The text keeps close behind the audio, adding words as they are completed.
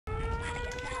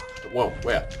Whoa,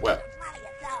 where? Where?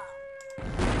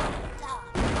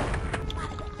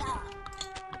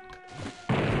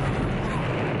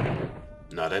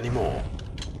 Not anymore.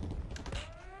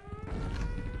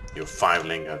 You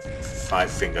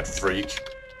five-fingered freak.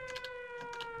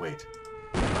 Wait.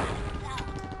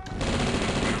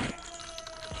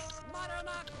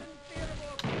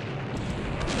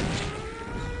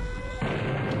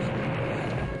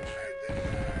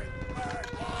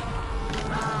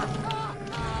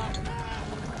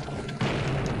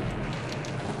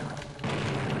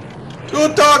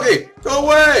 Good doggy! Go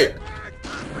away!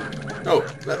 Oh,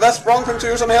 that's the wrong thing to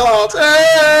use on Hell Hearts.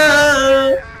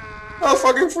 Hey! I'll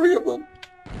fucking free of them.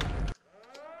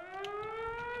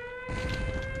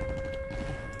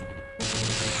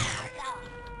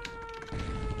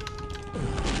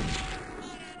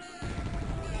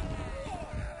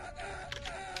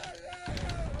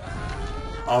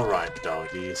 Alright,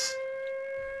 doggies.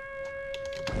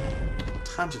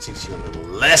 Time to teach you a little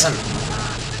lesson.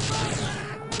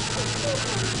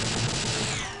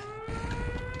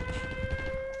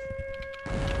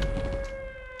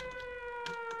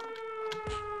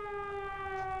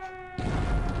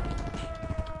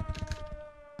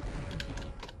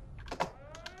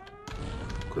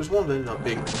 Because one thing not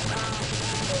big.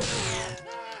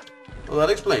 Well, that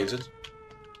explains it.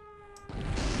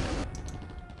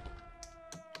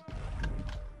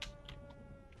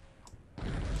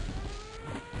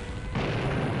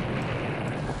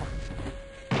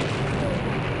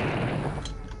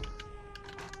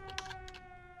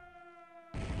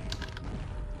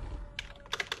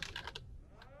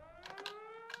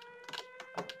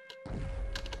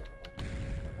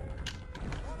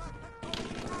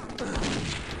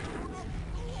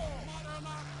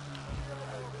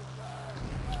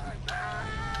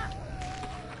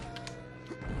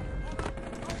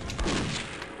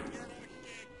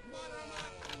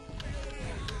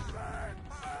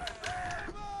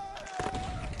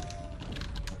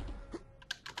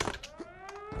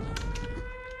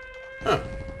 Huh.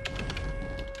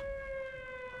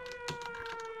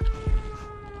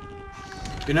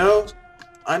 You know,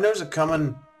 I notice a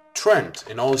common trend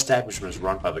in all establishments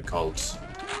run by the cults.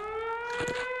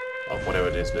 Or whatever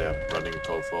it is they're running a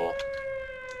cult for.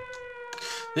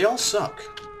 They all suck.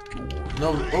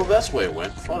 No, well that's where it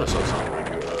went. Thought I saw something like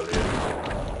you earlier.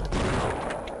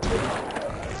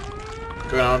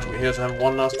 Going on here to have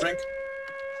one last drink?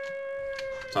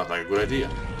 Sounds like a good idea.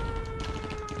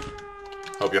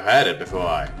 Hope you had it before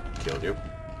I killed you.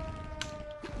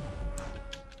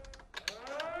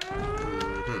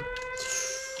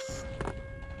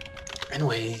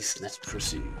 Anyways, let's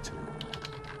proceed.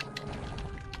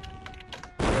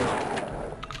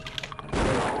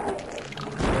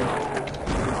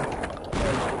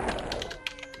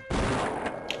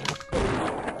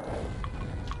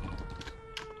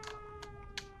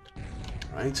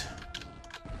 Right.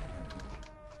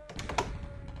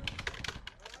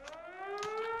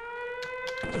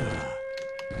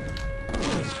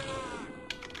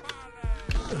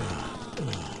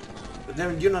 But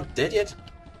then you're not dead yet?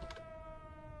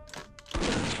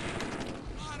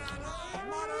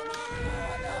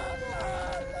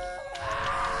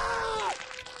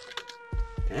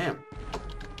 Damn.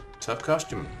 Tough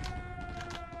costume.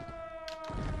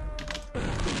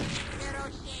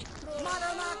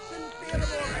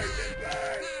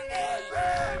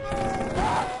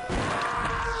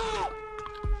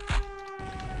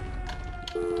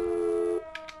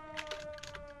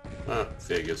 Ah,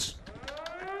 figures.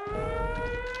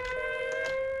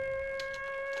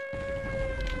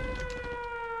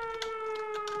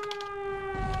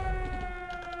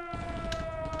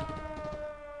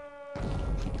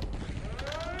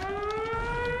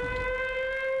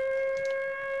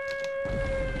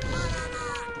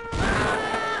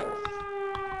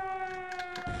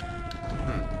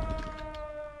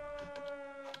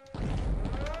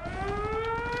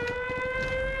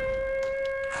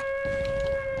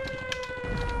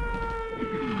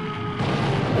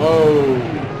 Whoa!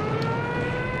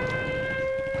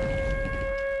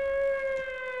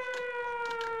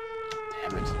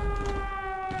 Damn it.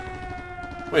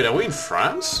 Wait, are we in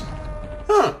France?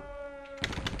 Huh.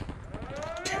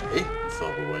 Okay, I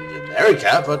thought we were in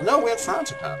America, but no, we're in France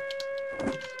apparently.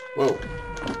 Whoa.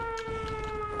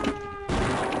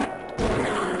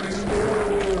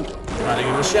 Hiding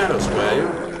in the shadows, were you?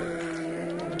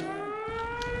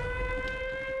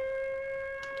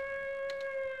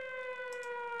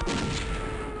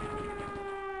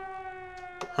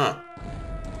 Huh.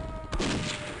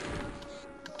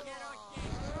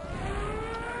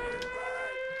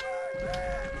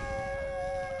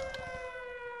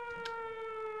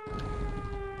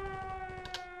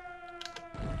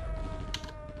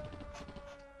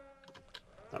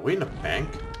 Are we in a bank?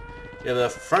 Yeah, there are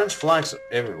French flags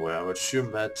everywhere. I would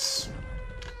assume that's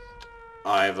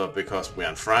either because we're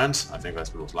in France, I think that's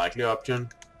the most likely option,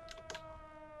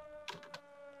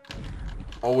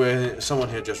 or someone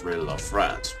here just really loves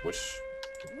France, which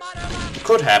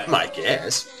could happen, I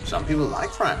guess. Some people like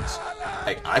France.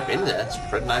 I've been there, it's a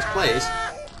pretty nice place.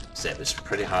 Except it's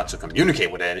pretty hard to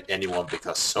communicate with anyone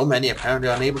because so many apparently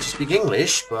are unable to speak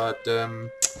English, but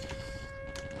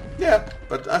yeah,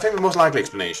 but I think the most likely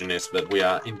explanation is that we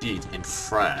are indeed in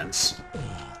France,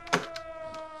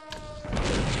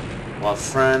 while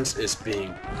France is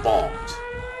being bombed.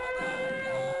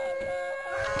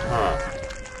 Huh.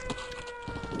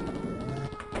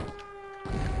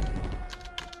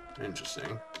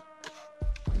 Interesting.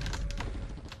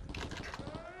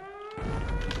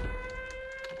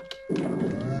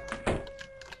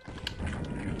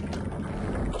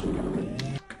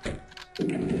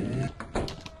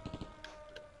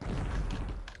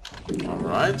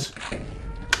 Alright.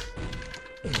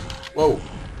 Whoa.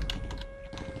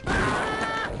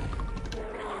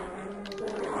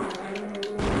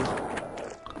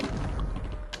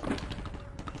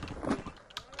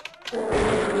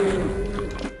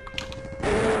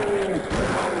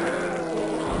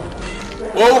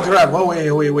 Oh crap! Whoa, wait,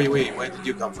 where did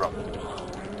you come from?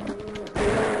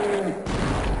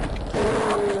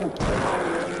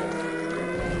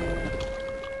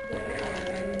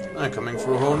 I'm coming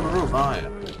through a hole in the roof, are you?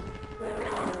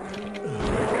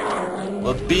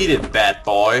 Well, beat it, bad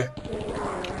boy!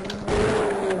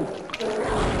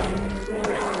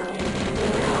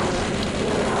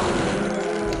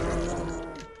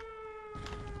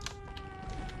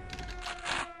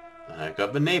 I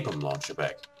got the napalm launcher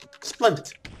back.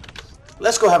 Splendid.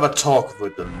 Let's go have a talk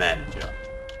with the manager.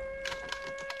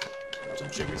 To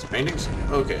check his paintings?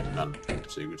 Okay, none.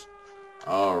 Secret.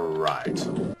 Alright.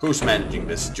 Who's managing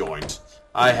this joint?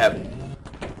 I have...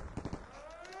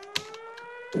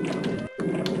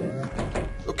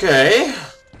 Okay.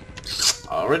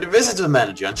 I already visited the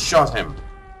manager and shot him.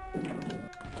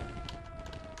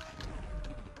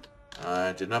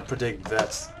 I did not predict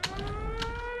that.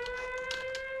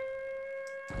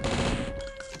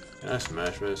 Can I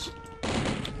smash this?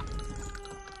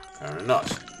 Apparently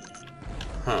not.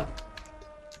 Huh.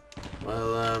 Well,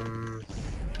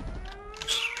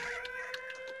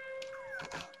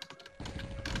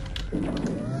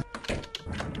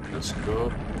 let's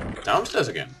go downstairs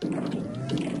again.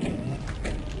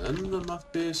 Then there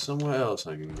must be somewhere else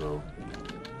I can go.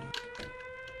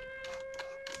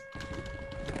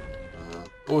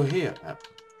 Oh, here.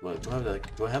 Wait, do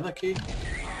I have that key?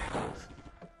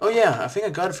 Oh yeah, I think I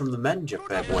got it from the manager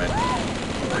back when.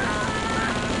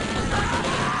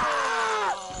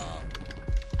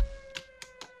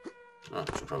 Oh,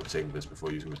 I should probably take this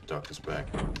before using the doctor's bag.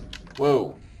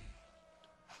 Whoa.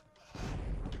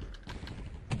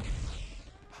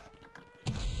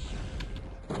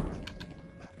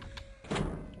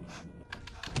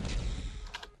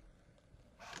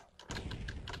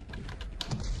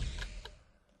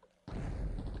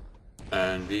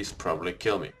 And these probably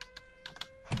kill me.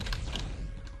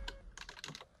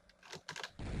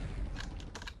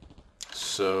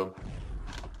 So,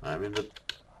 I'm in the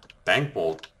bank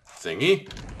vault thingy.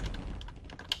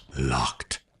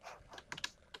 Locked.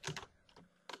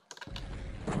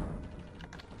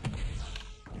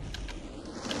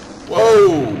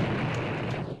 Whoa!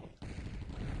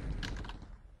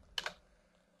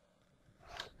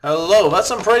 Hello, that's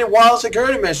some pretty wild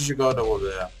security message you got over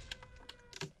there.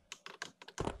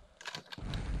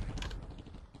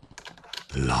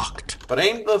 Locked. But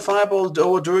ain't the fireball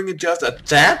overdoing it just a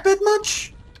tad bit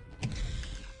much?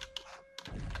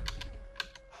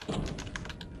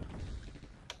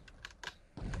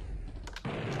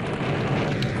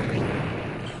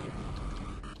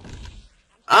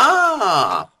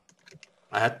 Ah!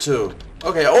 I had to...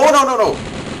 Okay, oh no!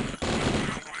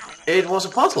 It was a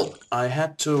puzzle. I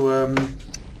had to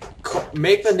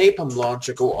make the napalm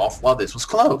launcher go off while this was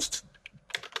closed.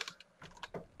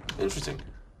 Interesting.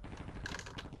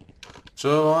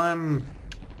 So I'm...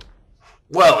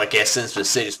 Well, I guess since the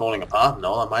city's falling apart and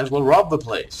all, I might as well rob the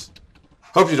place.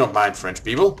 Hope you don't mind, French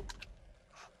people.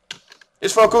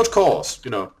 It's for a good cause, you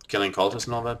know, killing cultists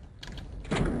and all that.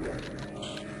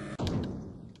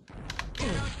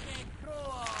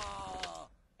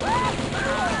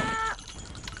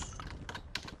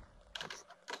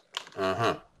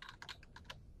 Uh-huh.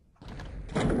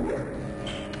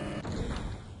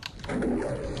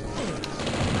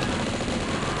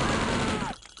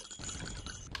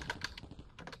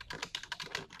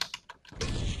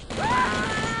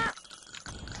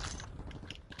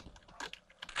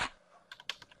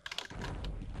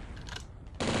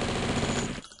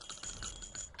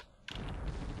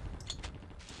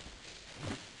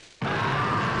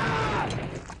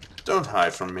 Don't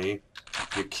hide from me.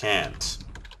 You can't.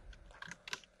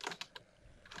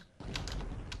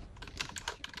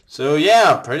 So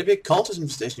yeah, pretty big cultist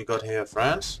infestation you got here,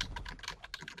 France.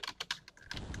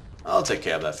 I'll take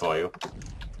care of that for you.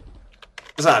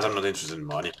 Besides, I'm not interested in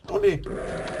money. Only...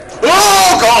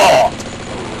 Oh God!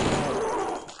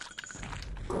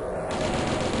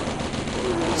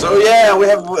 So yeah,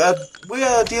 we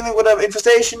are dealing with an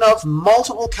infestation of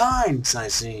multiple kinds. I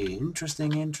see.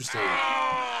 Interesting, interesting.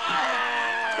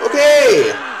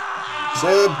 Okay.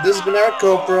 So this has been Eric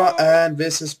Cobra, and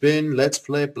this has been Let's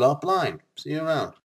Play Blood Blind. See you around.